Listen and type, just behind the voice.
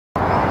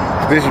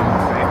This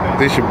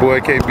your boy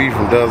KB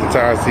from Dubs and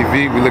Tires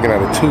TV. We're looking at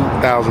a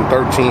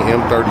 2013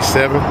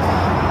 M37.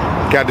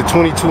 Got the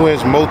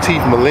 22-inch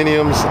Motiv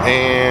Millenniums,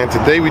 and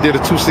today we did a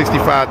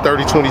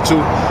 265/30/22.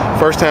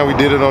 First time we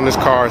did it on this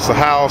car. It's a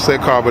high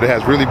offset car, but it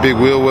has really big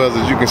wheel wells,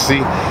 as you can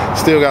see.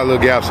 Still got a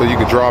little gap so you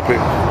can drop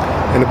it.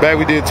 In the back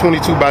we did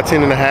 22 by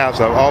 10 and a half.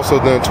 So I've also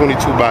done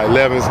 22 by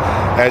 11s.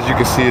 As you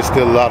can see, it's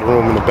still a lot of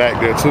room in the back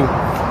there too.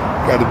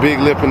 Got the big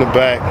lip in the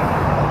back.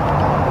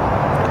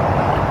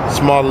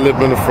 Smaller lip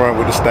in the front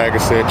with the stagger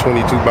set,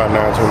 22 by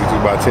 9, 22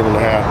 by 10 and a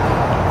half.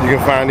 You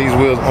can find these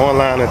wheels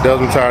online at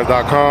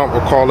dubsandtires.com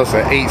or call us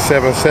at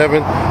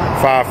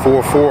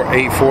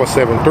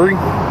 877-544-8473.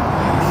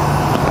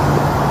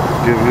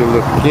 Give you a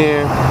look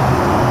again.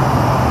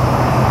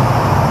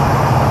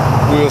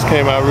 Wheels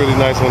came out really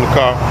nice on the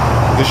car.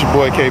 This your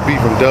boy KB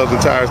from Dubs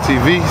and Tires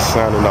TV,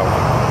 signing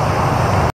off.